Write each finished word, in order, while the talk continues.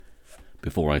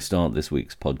Before I start this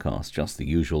week's podcast, just the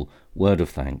usual word of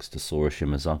thanks to Sora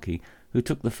Shimazaki, who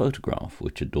took the photograph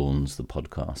which adorns the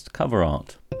podcast cover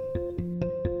art.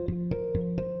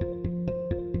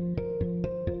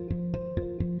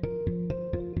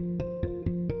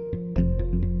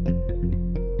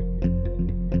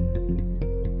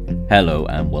 Hello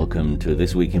and welcome to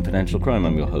This Week in Financial Crime.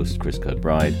 I'm your host, Chris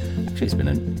Kirkbride. Actually, it's been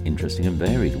an interesting and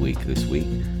varied week this week.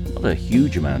 Not a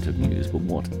huge amount of news, but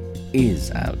what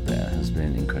is out there has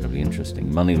been incredibly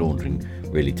interesting. Money laundering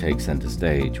really takes centre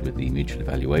stage with the mutual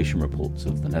evaluation reports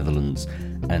of the Netherlands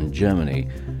and Germany.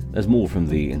 There's more from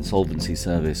the Insolvency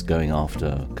Service going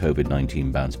after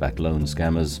COVID-19 bounce-back loan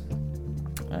scammers,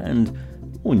 and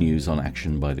more news on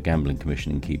action by the Gambling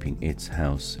Commission in keeping its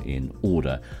house in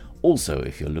order. Also,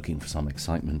 if you're looking for some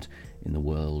excitement in the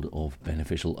world of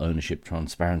beneficial ownership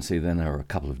transparency, then there are a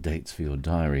couple of dates for your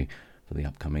diary for the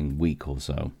upcoming week or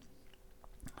so.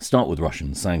 Start with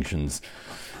Russian sanctions.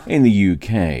 In the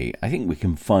UK, I think we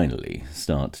can finally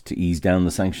start to ease down the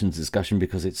sanctions discussion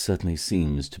because it certainly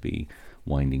seems to be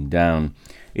winding down.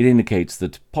 It indicates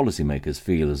that policymakers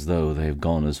feel as though they have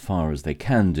gone as far as they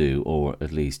can do, or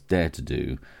at least dare to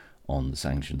do, on the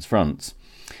sanctions fronts.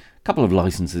 A couple of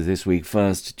licences this week.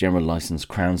 First, general licence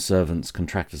Crown servants,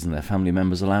 contractors and their family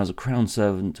members allows a Crown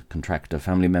servant, contractor,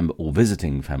 family member or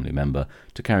visiting family member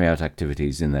to carry out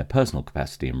activities in their personal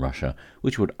capacity in Russia,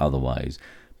 which would otherwise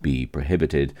be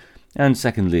prohibited. And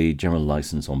secondly, general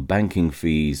licence on banking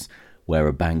fees, where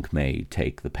a bank may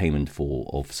take the payment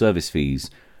of service fees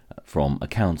from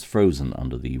accounts frozen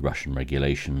under the Russian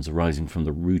regulations arising from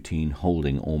the routine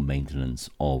holding or maintenance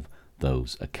of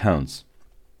those accounts.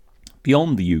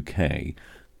 Beyond the UK, a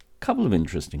couple of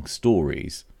interesting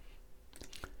stories.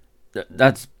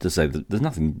 That's to say that there's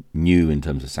nothing new in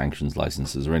terms of sanctions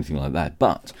licenses or anything like that,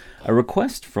 but a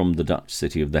request from the Dutch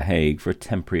city of The Hague for a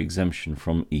temporary exemption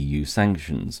from EU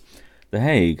sanctions. The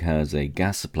Hague has a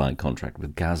gas supply contract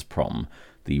with Gazprom,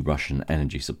 the Russian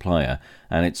energy supplier,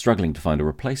 and it's struggling to find a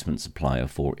replacement supplier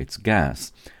for its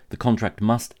gas. The contract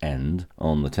must end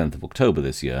on the 10th of October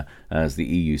this year, as the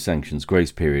EU sanctions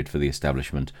grace period for the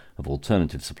establishment of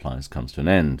alternative suppliers comes to an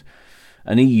end.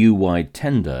 An EU-wide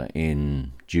tender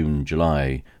in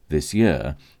June-July this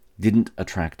year didn't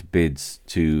attract bids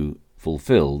to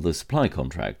fulfill the supply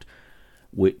contract,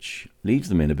 which leaves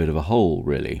them in a bit of a hole,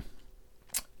 really.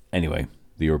 Anyway,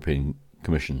 the European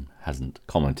Commission hasn't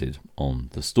commented on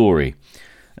the story.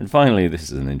 And finally, this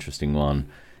is an interesting one.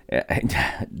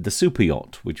 The super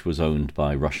yacht, which was owned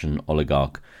by Russian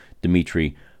oligarch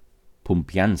Dmitry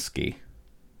Pumpyansky,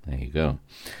 there you go,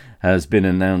 has been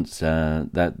announced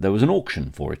that there was an auction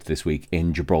for it this week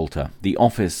in Gibraltar. The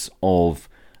office of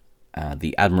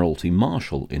the Admiralty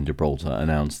Marshal in Gibraltar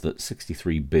announced that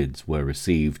 63 bids were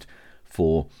received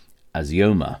for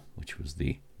Azioma, which was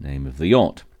the name of the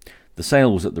yacht. The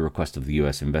sale was at the request of the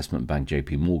US investment bank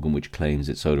JP Morgan, which claims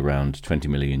it owed around $20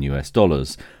 million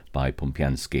by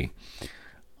Pumpyansky.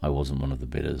 I wasn't one of the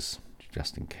bidders,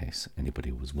 just in case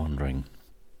anybody was wondering.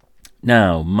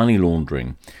 Now, money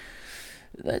laundering.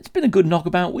 It's been a good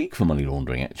knockabout week for money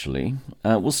laundering, actually.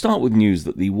 We'll start with news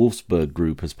that the Wolfsberg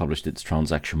Group has published its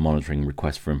transaction monitoring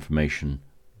request for information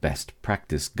best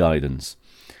practice guidance.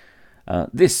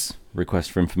 This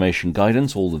request for information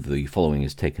guidance, all of the following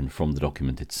is taken from the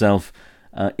document itself,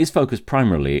 is focused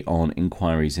primarily on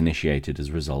inquiries initiated as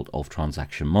a result of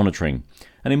transaction monitoring.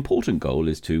 An important goal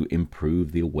is to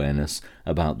improve the awareness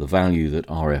about the value that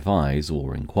RFIs,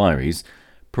 or inquiries,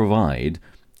 provide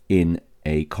in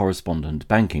a correspondent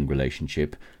banking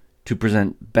relationship, to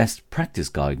present best practice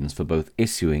guidance for both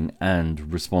issuing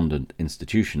and respondent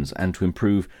institutions, and to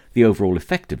improve the overall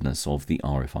effectiveness of the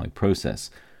RFI process.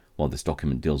 While this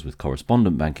document deals with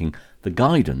correspondent banking, the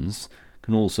guidance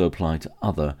can also apply to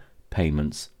other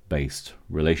payments-based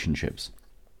relationships.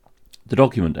 The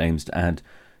document aims to add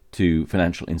to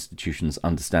financial institutions'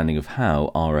 understanding of how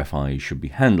RFIs should be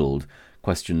handled,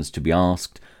 questions to be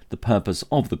asked, the purpose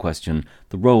of the question,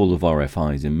 the role of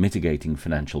RFIs in mitigating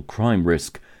financial crime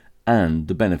risk, and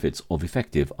the benefits of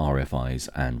effective RFIs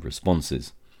and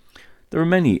responses. There are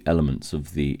many elements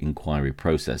of the inquiry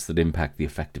process that impact the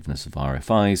effectiveness of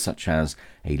RFIs, such as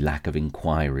a lack of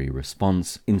inquiry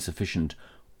response, insufficient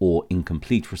or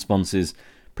incomplete responses,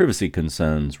 privacy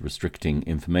concerns restricting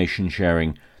information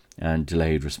sharing, and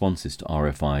delayed responses to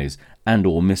RFIs and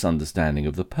or misunderstanding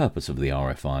of the purpose of the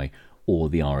RFI or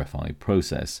the RFI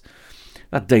process.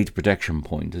 That data protection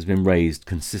point has been raised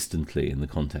consistently in the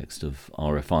context of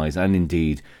RFIs and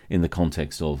indeed in the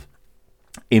context of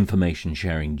information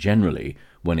sharing generally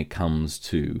when it comes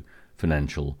to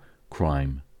financial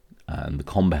crime and the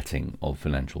combating of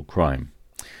financial crime.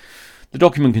 The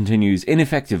document continues,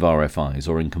 ineffective RFIs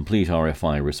or incomplete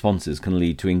RFI responses can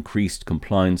lead to increased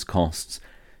compliance costs,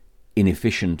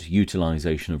 inefficient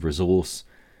utilization of resource,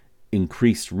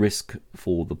 increased risk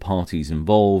for the parties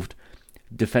involved,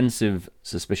 defensive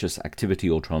suspicious activity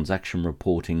or transaction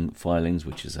reporting filings,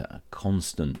 which is a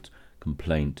constant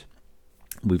complaint.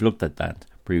 We've looked at that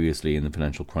previously in the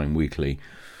Financial Crime Weekly,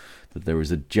 that there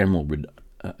is a general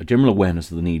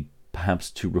awareness of the need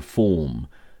perhaps to reform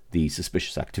the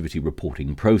suspicious activity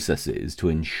reporting processes to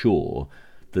ensure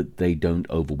that they don't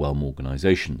overwhelm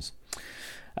organizations.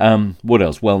 What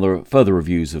else? Well, there are further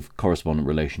reviews of correspondent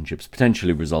relationships,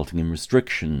 potentially resulting in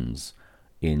restrictions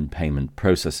in payment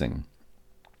processing.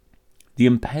 The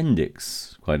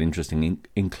appendix, quite interesting,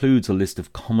 includes a list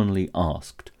of commonly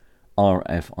asked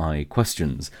RFI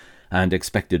questions and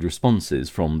expected responses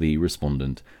from the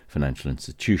respondent financial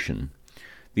institution.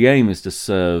 The aim is to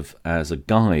serve as a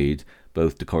guide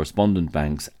both to correspondent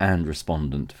banks and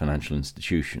respondent financial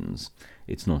institutions.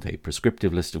 It's not a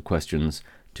prescriptive list of questions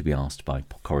to be asked by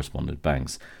correspondent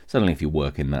banks. Certainly if you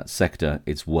work in that sector,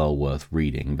 it's well worth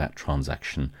reading that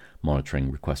transaction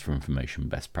monitoring request for information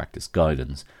best practice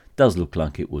guidance. It does look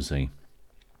like it was a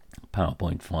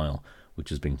PowerPoint file which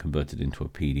has been converted into a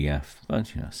PDF,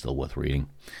 but still worth reading.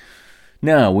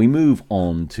 Now we move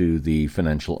on to the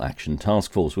Financial Action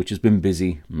Task Force, which has been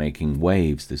busy making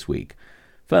waves this week.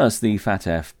 First, the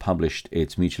FATF published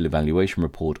its mutual evaluation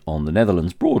report on the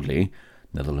Netherlands. Broadly,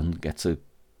 Netherlands gets a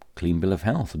clean bill of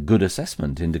health, a good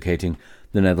assessment indicating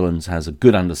the Netherlands has a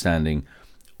good understanding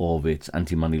of its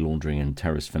anti-money laundering and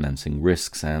terrorist financing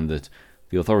risks, and that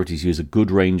the authorities use a good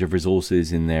range of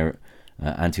resources in their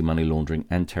anti-money laundering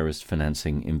and terrorist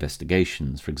financing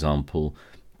investigations. For example,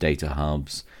 data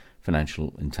hubs,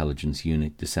 financial intelligence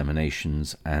unit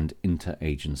disseminations, and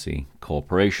interagency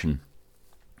cooperation.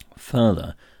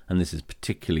 Further, and this is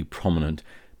particularly prominent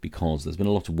because there's been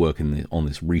a lot of work on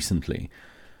this recently,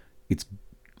 it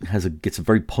gets a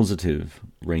very positive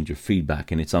range of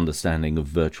feedback in its understanding of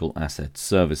virtual asset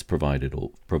service providers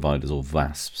or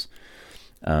VASPs.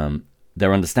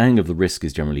 Their understanding of the risk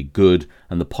is generally good,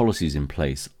 and the policies in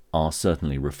place are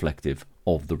certainly reflective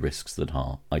of the risks that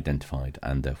are identified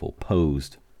and therefore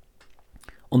posed.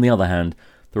 On the other hand,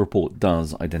 the report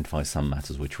does identify some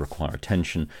matters which require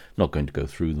attention. I'm not going to go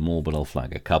through them all, but I'll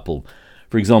flag a couple.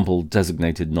 For example,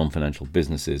 designated non-financial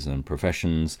businesses and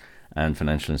professions and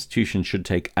financial institutions should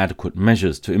take adequate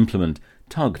measures to implement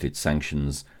targeted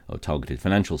sanctions or targeted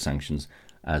financial sanctions,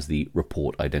 as the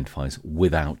report identifies,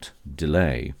 without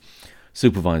delay.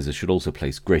 Supervisors should also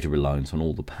place greater reliance on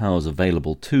all the powers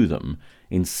available to them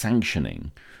in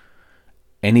sanctioning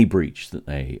any breach that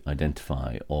they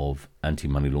identify of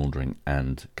anti-money laundering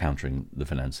and countering the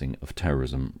financing of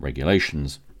terrorism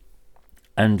regulations.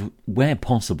 And where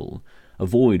possible,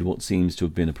 avoid what seems to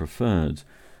have been a preferred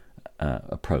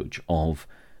approach of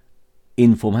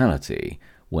informality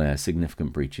where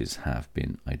significant breaches have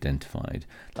been identified.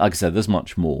 Like I said, there's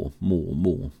much more,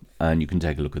 and you can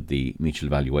take a look at the mutual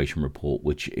evaluation report,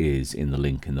 which is in the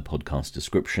link in the podcast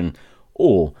description,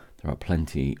 or there are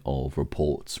plenty of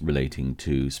reports relating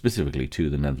specifically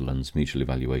to the Netherlands mutual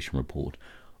evaluation report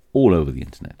all over the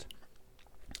internet.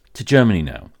 To Germany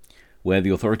now, where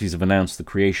the authorities have announced the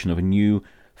creation of a new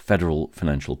federal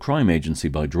financial crime agency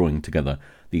by drawing together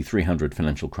the 300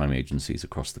 financial crime agencies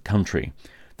across the country.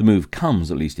 The move comes,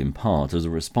 at least in part, as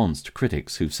a response to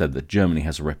critics who've said that Germany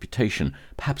has a reputation,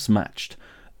 perhaps matched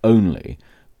only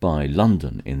by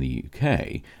London in the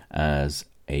UK, as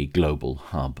a global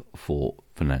hub for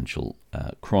financial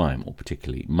crime, or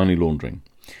particularly money laundering.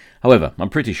 However, I'm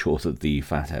pretty sure that the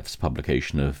FATF's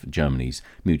publication of Germany's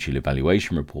mutual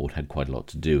evaluation report had quite a lot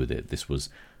to do with it. This was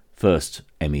first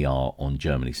MER on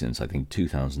Germany since, I think,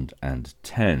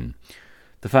 2010.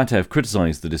 The FATF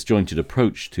criticised the disjointed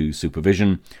approach to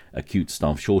supervision, acute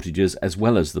staff shortages, as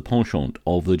well as the penchant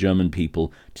of the German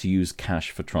people to use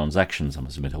cash for transactions. I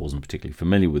must admit I wasn't particularly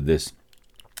familiar with this,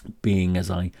 being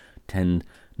as I tend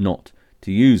not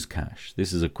to use cash.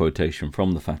 This is a quotation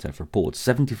from the FATF report.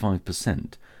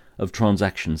 75% of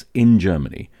transactions in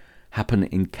Germany happen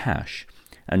in cash,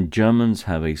 and Germans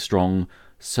have a strong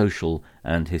social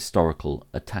and historical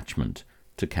attachment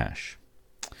to cash.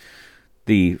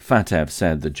 The FATF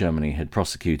said that Germany had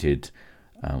prosecuted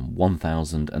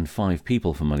 1,005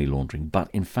 people for money laundering, but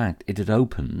in fact it had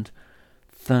opened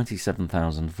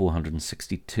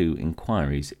 37,462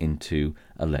 inquiries into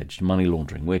alleged money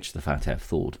laundering, which the FATF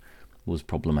thought was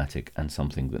problematic and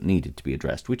something that needed to be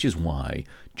addressed, which is why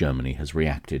Germany has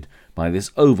reacted by this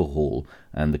overhaul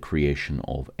and the creation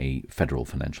of a federal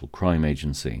financial crime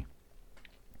agency.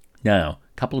 Now,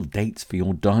 a couple of dates for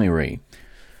your diary.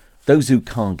 Those who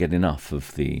can't get enough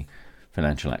of the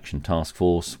Financial Action Task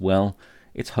Force, well,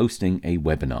 it's hosting a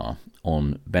webinar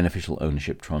on beneficial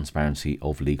ownership transparency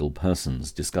of legal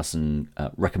persons, discussing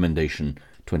recommendation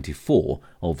 24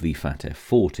 of the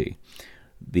FATF40.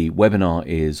 The webinar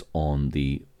is on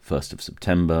the 1st of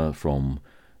September from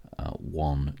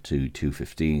 1 to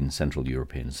 2:15 Central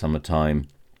European Summertime,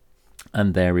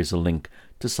 and there is a link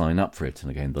to sign up for it. And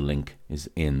again, the link is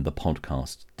in the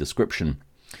podcast description.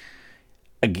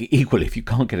 Equally, if you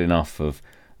can't get enough of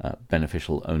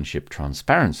beneficial ownership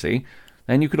transparency,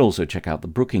 then you could also check out the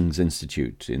Brookings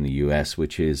Institute in the US,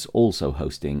 which is also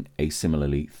hosting a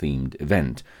similarly themed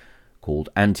event called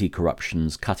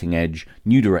Anti-Corruption's Cutting Edge: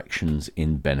 New Directions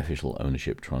in Beneficial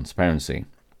Ownership Transparency.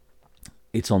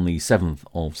 It's on the 7th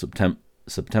of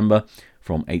September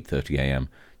from 8:30 a.m.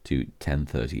 to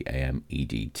 10:30 a.m.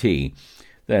 EDT.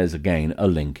 There's again a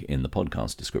link in the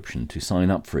podcast description to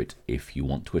sign up for it if you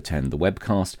want to attend the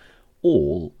webcast,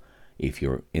 or if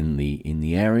you're in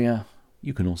the area,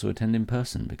 you can also attend in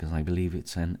person, because I believe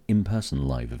it's an in-person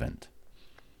live event.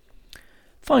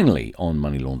 Finally, on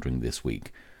money laundering this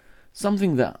week,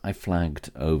 something that I flagged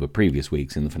over previous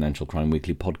weeks in the Financial Crime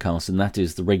Weekly podcast, and that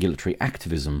is the regulatory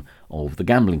activism of the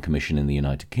Gambling Commission in the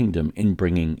United Kingdom in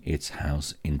bringing its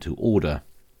house into order.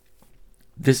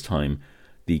 This time,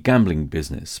 the gambling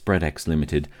business Spreadex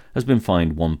Limited has been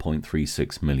fined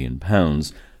 £1.36 million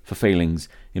for failings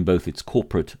in both its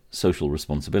corporate social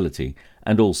responsibility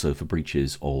and also for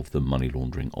breaches of the money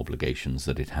laundering obligations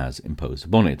that it has imposed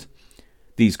upon it.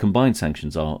 These combined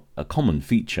sanctions are a common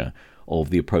feature of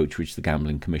the approach which the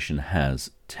Gambling Commission has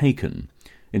taken.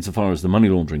 Insofar as the money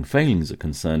laundering failings are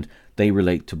concerned, they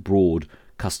relate to broad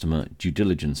customer due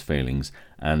diligence failings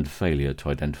and failure to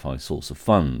identify source of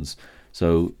funds.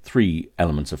 So 3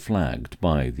 elements are flagged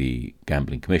by the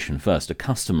Gambling Commission. First, a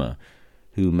customer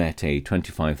who met a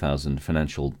 £25,000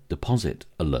 financial deposit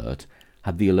alert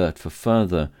had the alert for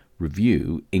further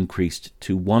review increased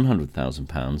to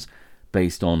 £100,000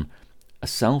 based on a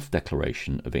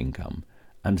self-declaration of income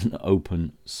and an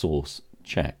open source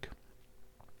check.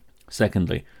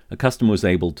 Secondly, a customer was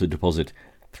able to deposit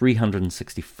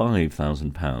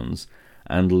 £365,000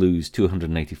 and lose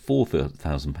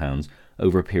 £284,000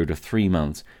 over a period of 3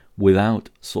 months without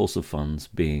source of funds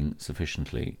being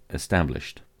sufficiently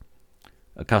established.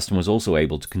 A customer was also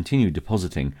able to continue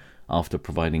depositing after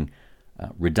providing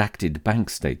redacted bank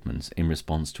statements in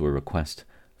response to a request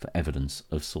for evidence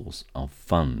of source of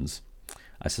funds.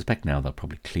 I suspect now they'll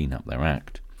probably clean up their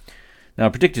act. Now, I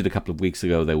predicted a couple of weeks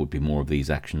ago there would be more of these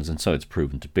actions, and so it's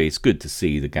proven to be. It's good to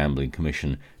see the Gambling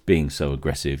Commission being so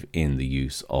aggressive in the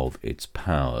use of its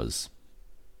powers.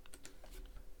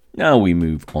 Now we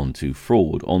move on to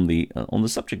fraud. On the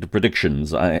subject of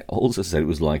predictions, I also said it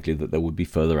was likely that there would be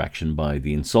further action by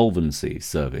the Insolvency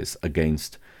Service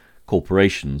against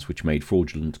corporations which made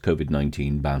fraudulent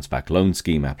COVID-19 bounce-back loan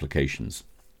scheme applications.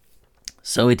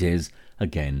 So it is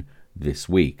again this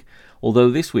week.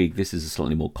 Although this week this is a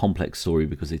slightly more complex story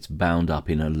because it's bound up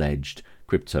in alleged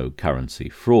cryptocurrency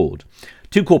fraud.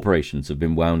 2 corporations have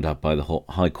been wound up by the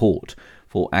High Court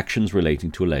for actions relating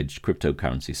to alleged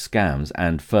cryptocurrency scams,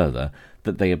 and further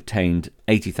that they obtained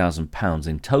 £80,000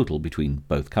 in total between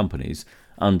both companies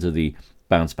under the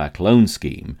bounce back loan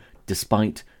scheme,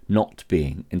 despite not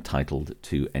being entitled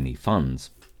to any funds.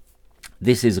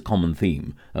 This is a common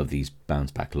theme of these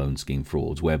bounce back loan scheme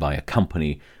frauds, whereby a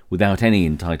company without any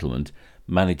entitlement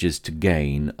manages to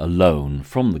gain a loan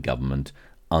from the government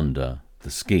under the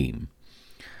scheme.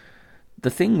 The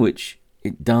thing which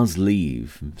it does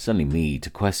leave, certainly me, to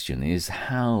question is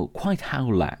how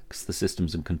lax the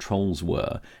systems and controls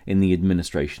were in the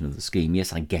administration of the scheme.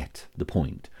 Yes, I get the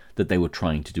point that they were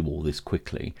trying to do all this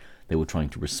quickly. They were trying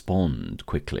to respond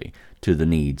quickly to the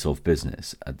needs of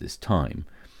business at this time.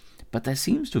 But there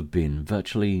seems to have been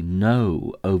virtually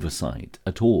no oversight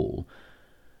at all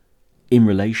in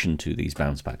relation to these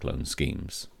bounce-back loan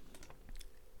schemes.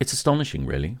 It's astonishing,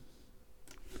 really.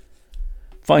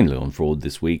 Finally, on fraud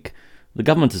this week, the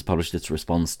government has published its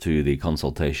response to the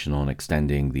consultation on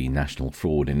extending the National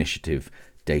Fraud Initiative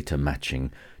data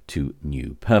matching to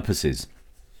new purposes.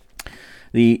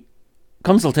 The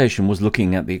consultation was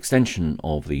looking at the extension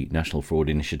of the National Fraud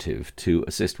Initiative to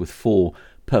assist with 4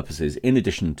 purposes, in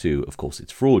addition to, of course,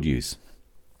 its fraud use.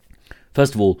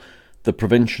 First of all, the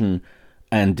prevention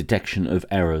and detection of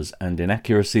errors and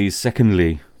inaccuracies.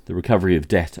 Secondly, the recovery of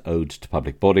debt owed to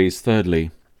public bodies.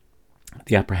 Thirdly,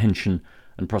 the apprehension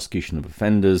and prosecution of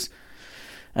offenders.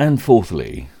 And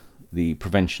fourthly, the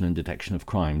prevention and detection of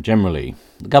crime generally.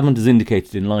 The government has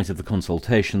indicated in light of the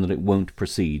consultation that it won't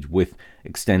proceed with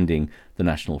extending the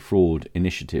National Fraud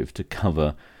Initiative to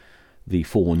cover the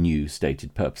 4 new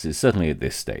stated purposes. Certainly at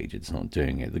this stage it's not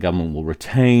doing it. The government will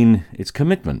retain its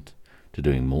commitment to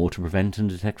doing more to prevent and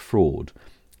detect fraud,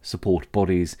 support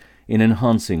bodies in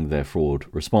enhancing their fraud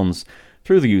response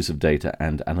through the use of data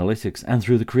and analytics, and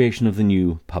through the creation of the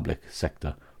new Public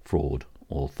Sector Fraud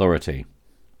Authority.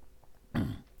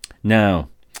 Now,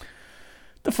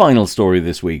 the final story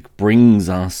this week brings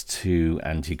us to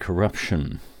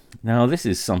anti-corruption. Now, this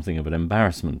is something of an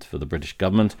embarrassment for the British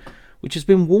government, which has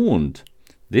been warned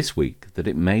this week that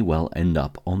it may well end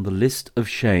up on the list of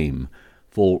shame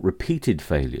for repeated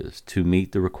failures to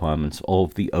meet the requirements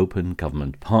of the Open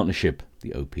Government Partnership,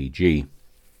 the OPG.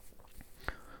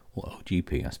 Or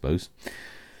OGP, I suppose.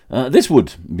 This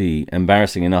would be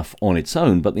embarrassing enough on its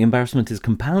own, but the embarrassment is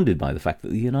compounded by the fact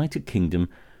that the United Kingdom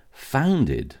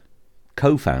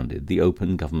co-founded the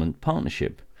Open Government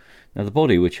Partnership. Now, the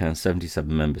body, which has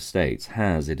 77 member states,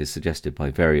 has, it is suggested by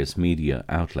various media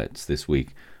outlets this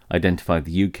week, identified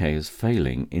the UK as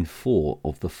failing in 4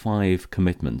 of the 5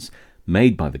 commitments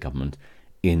made by the government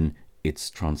in its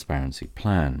transparency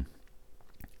plan.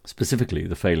 Specifically,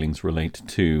 the failings relate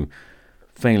to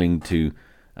failing to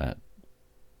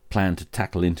plan to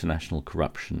tackle international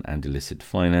corruption and illicit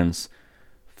finance,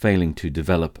 failing to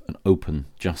develop an open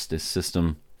justice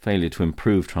system, failure to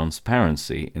improve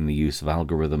transparency in the use of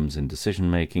algorithms in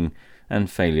decision-making,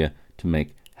 and failure to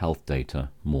make health data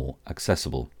more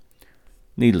accessible.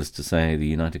 Needless to say, the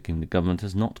United Kingdom government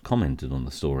has not commented on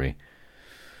the story.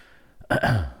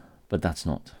 But that's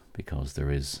not because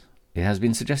it has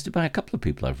been suggested by a couple of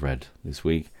people I've read this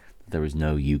week that there is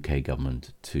no UK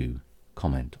government to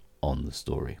comment on the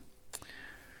story.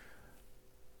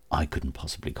 I couldn't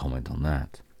possibly comment on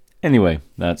that. Anyway,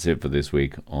 that's it for this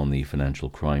week on the Financial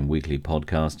Crime Weekly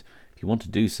podcast. If you want to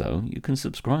do so, you can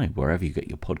subscribe wherever you get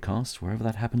your podcasts, wherever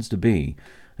that happens to be,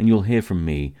 and you'll hear from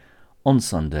me on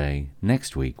Sunday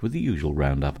next week with the usual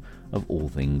roundup of all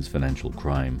things financial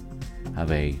crime.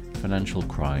 Have a financial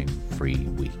crime-free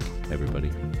week,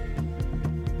 everybody.